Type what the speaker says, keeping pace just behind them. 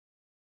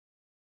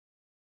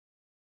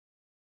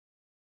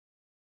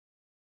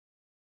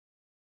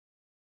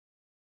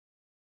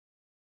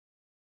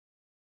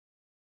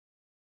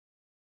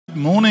Good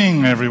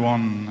morning,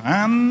 everyone,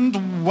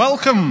 and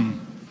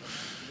welcome.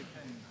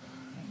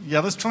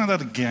 Yeah, let's try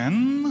that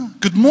again.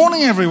 Good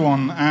morning,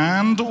 everyone,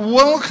 and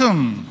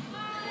welcome.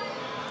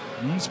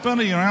 It's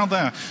better you're out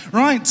there.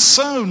 Right,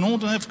 so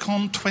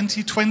NorDevCon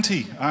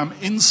 2020.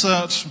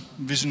 Insert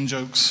vision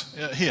jokes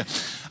here.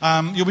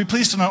 You'll be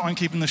pleased to know I'm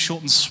keeping this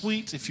short and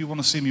sweet. If you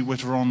want to see me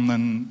witter on,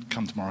 then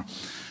come tomorrow.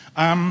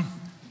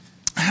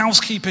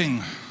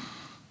 Housekeeping.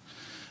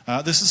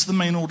 This is the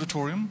main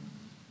auditorium.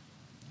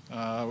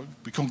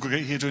 We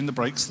congregate here during the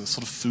breaks. There's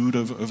sort of food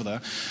over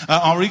there.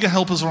 Our eager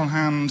helpers are on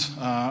hand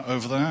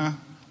over there.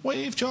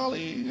 Wave,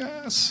 Charlie,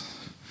 yes.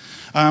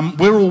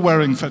 We're all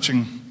wearing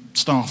fetching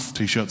staff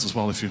t-shirts as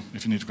well if you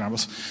need to grab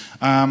us.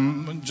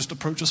 Just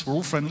approach us, we're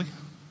all friendly.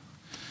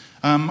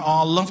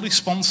 Our lovely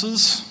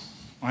sponsors,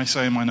 I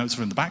say in my notes,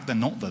 are in the back. They're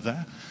not, they're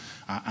there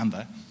and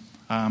there.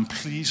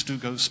 Please do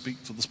go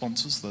speak to the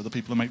sponsors. They're the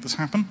people who make this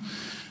happen.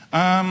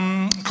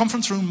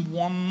 Conference room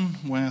 1,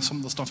 where some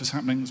of the stuff is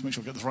happening, let's make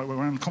sure I get this right way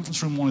around.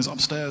 Conference room 1 is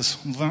upstairs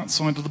on that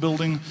side of the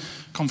building.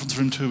 Conference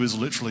room 2 is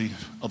literally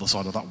other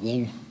side of that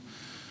wall.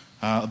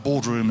 The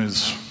boardroom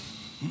is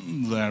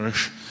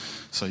there-ish,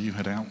 so you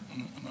head out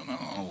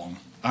along.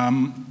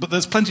 But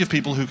there's plenty of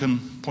people who can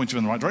point you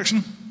in the right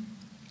direction.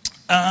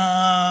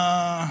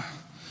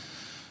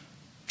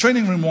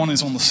 Training room 1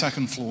 is on the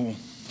second floor,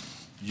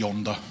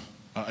 yonder.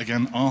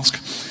 Again,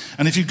 ask.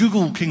 And if you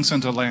Google King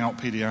Center layout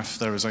PDF,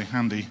 there is a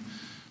handy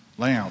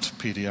layout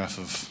PDF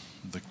of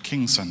the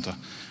King Center.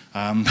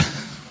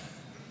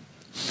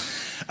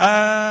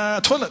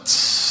 Toilets.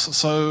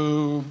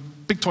 So,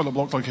 big toilet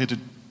block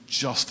located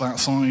just that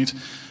side.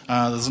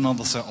 There's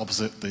another set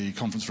opposite the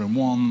conference room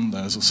 1.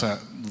 There's a set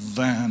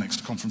there next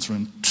to conference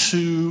room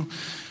 2.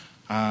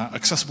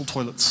 Accessible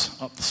toilets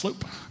up the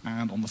slope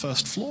and on the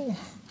first floor.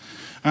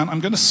 And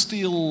I'm going to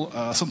steal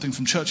something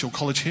from Churchill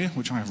College here,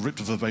 which I have ripped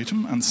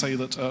verbatim, and say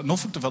that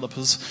Norfolk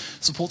Developers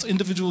supports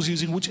individuals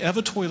using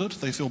whichever toilet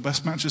they feel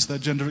best matches their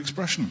gender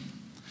expression.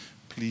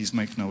 Please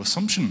make no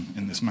assumption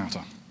in this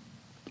matter.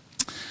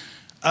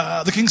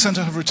 The King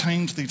Center have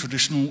retained the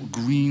traditional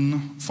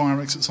green fire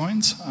exit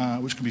signs,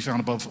 which can be found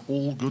above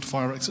all good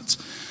fire exits.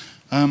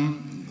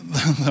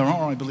 There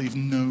are, I believe,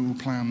 no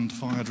planned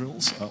fire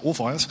drills or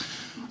fires.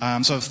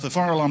 So if the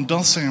fire alarm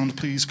does sound,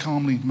 please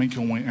calmly make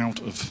your way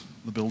out of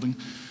the building.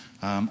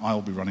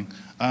 I'll be running.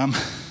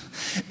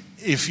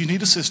 If you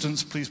need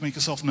assistance, please make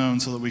yourself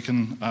known so that we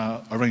can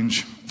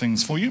arrange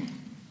things for you.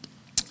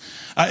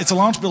 It's a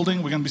large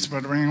building. We're going to be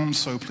spread around,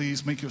 so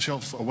please make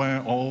yourself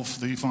aware of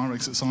the fire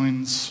exit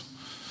signs.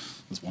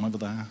 There's one over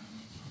there.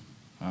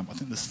 I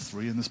think there's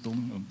 3 in this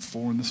building, or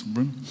 4 in this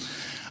room.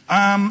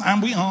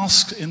 And we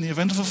ask, in the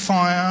event of a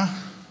fire,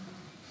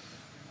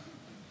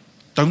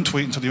 don't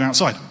tweet until you're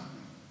outside.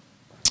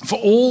 For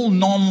all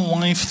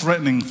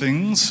non-life-threatening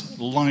things,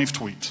 live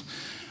tweet.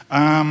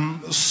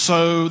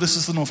 So this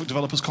is the Norfolk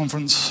Developers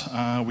Conference.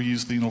 We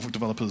use the Norfolk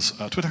Developers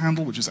Twitter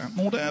handle, which is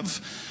 @NorDev.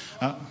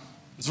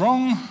 It's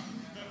wrong.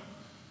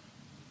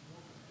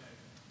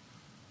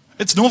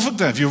 It's Norfolk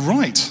Dev, you're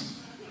right.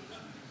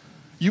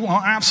 You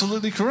are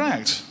absolutely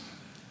correct.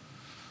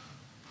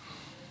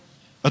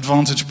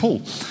 Advantage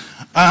Paul.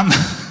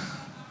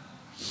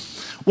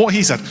 What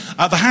he said.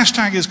 The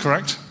hashtag is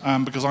correct,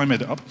 because I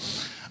made it up.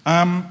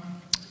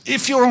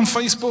 If you're on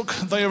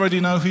Facebook, they already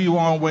know who you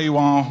are, where you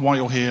are, why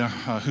you're here,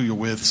 who you're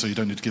with, so you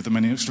don't need to give them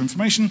any extra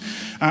information.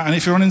 And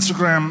if you're on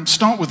Instagram,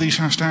 start with these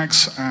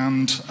hashtags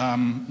and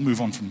move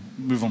on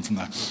from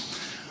there.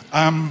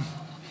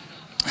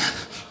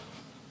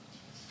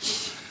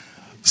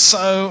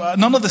 So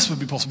none of this would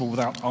be possible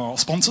without our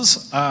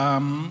sponsors.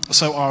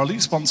 So our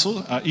elite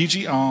sponsor,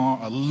 e.g. are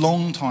a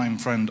long-time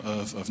friend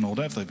of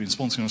NorDev. They've been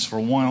sponsoring us for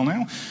a while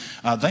now.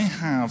 They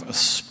have a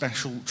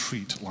special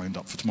treat lined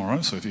up for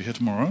tomorrow. So if you're here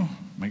tomorrow,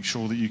 make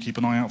sure that you keep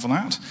an eye out for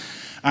that.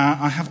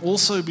 I have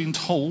also been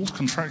told,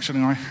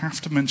 contractually, I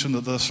have to mention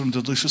that there's some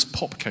delicious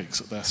pop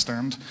cakes at their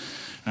stand.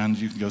 And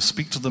you can go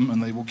speak to them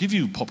and they will give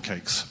you pop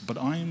cakes. But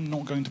I'm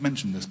not going to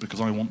mention this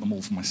because I want them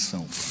all for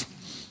myself.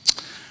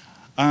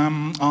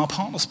 Our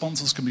partner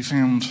sponsors can be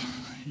found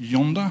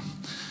yonder.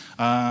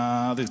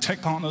 The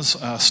tech partners,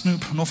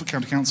 Snoop, Norfolk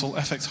County Council,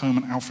 FX Home,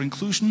 and Alpha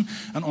Inclusion.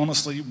 And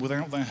honestly,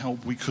 without their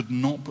help, we could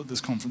not put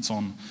this conference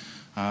on.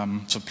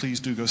 So please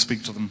do go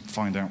speak to them,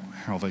 find out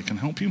how they can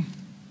help you.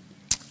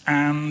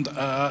 And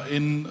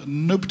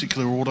in no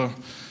particular order,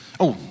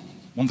 oh,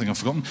 one thing I've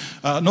forgotten.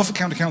 Norfolk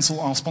County Council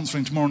are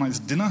sponsoring tomorrow night's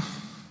dinner.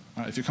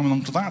 If you're coming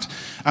along to that.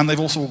 And they've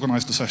also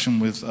organised a session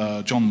with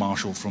John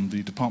Marshall from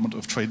the Department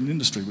of Trade and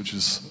Industry, which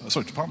is,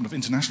 Department of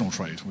International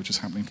Trade, which is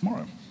happening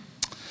tomorrow.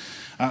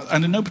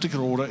 And in no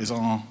particular order is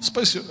our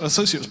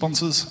associate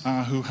sponsors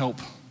who help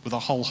with a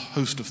whole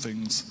host of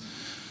things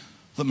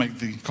that make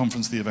the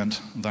conference the event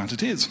that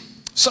it is.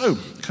 So,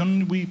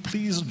 can we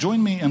please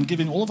join me in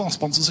giving all of our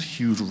sponsors a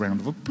huge round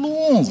of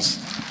applause?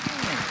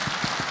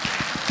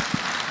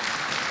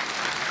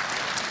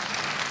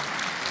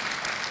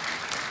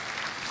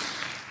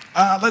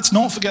 Let's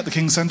not forget the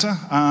King Center,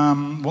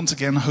 once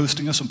again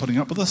hosting us and putting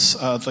up with us.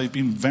 They've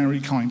been very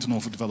kind to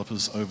Norfolk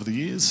developers over the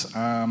years.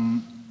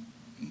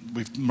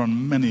 we've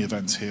run many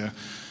events here,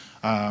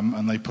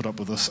 and they put up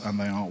with us, and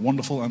they are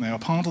wonderful, and they are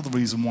part of the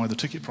reason why the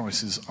ticket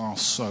prices are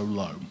so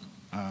low.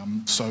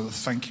 So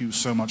thank you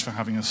so much for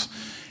having us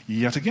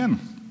yet again.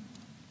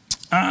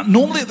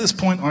 Normally at this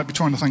point I'd be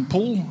trying to thank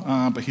Paul,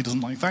 but he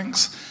doesn't like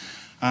thanks.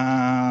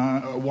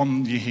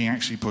 One year he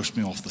actually pushed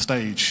me off the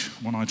stage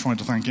when I tried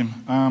to thank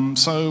him,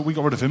 so we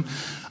got rid of him,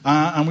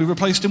 and we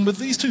replaced him with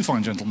these two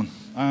fine gentlemen,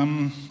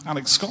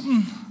 Alex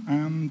Scotton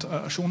and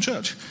Sean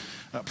Church.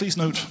 Please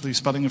note the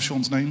spelling of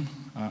Sean's name,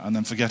 and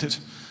then forget it.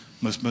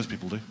 Most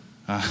people do.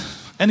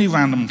 Any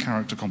random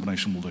character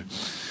combination will do.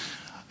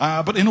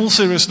 But in all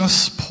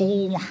seriousness,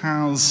 Paul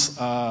has,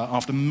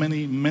 after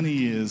many, many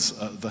years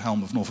at the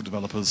helm of Norfolk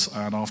Developers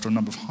and after a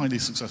number of highly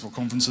successful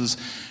conferences,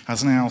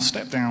 has now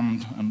stepped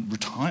down and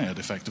retired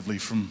effectively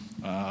from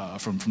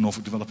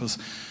Norfolk Developers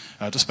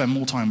to spend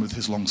more time with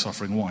his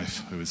long-suffering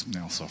wife, who is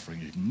now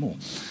suffering even more.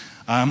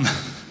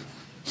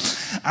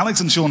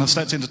 Alex and Sean have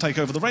stepped in to take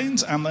over the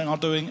reins, and they are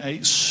doing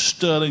a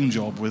sterling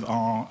job with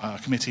our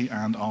committee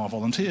and our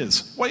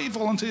volunteers. Wave,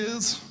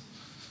 volunteers!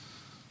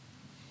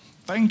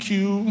 Thank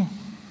you.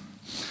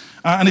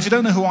 And if you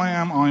don't know who I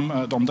am,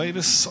 I'm Dom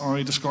Davis.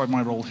 I describe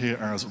my role here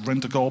as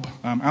rent-a-gob.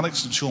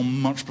 Alex and Sean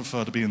much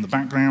prefer to be in the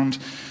background.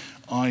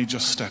 I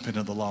just step in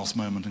at the last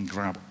moment and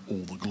grab all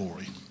the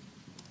glory.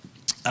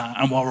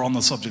 And while we're on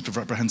the subject of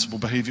reprehensible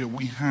behaviour,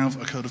 we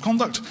have a code of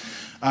conduct.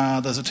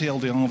 There's a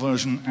TLDR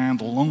version and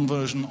a long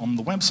version on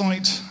the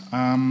website,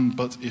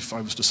 but if I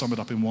was to sum it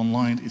up in one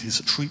line, it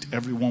is treat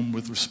everyone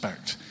with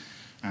respect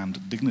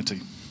and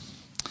dignity.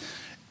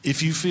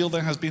 If you feel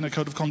there has been a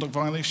code of conduct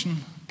violation,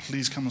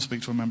 please come and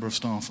speak to a member of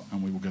staff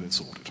and we will get it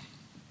sorted.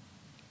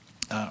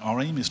 Our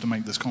aim is to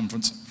make this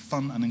conference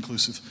fun and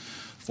inclusive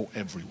for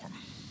everyone.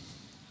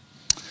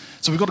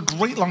 So we've got a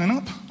great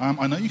lineup.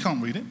 I know you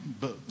can't read it,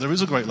 but there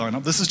is a great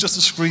lineup. This is just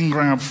a screen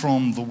grab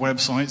from the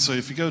website, so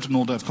if you go to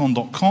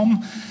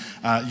NorDevCon.com,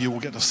 you will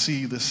get to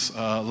see this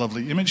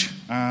lovely image,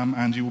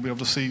 and you will be able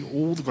to see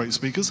all the great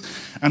speakers.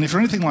 And if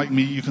you're anything like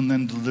me, you can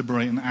then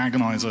deliberate and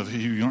agonize over who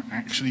you're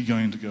actually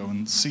going to go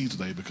and see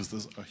today, because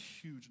there's a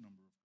huge number.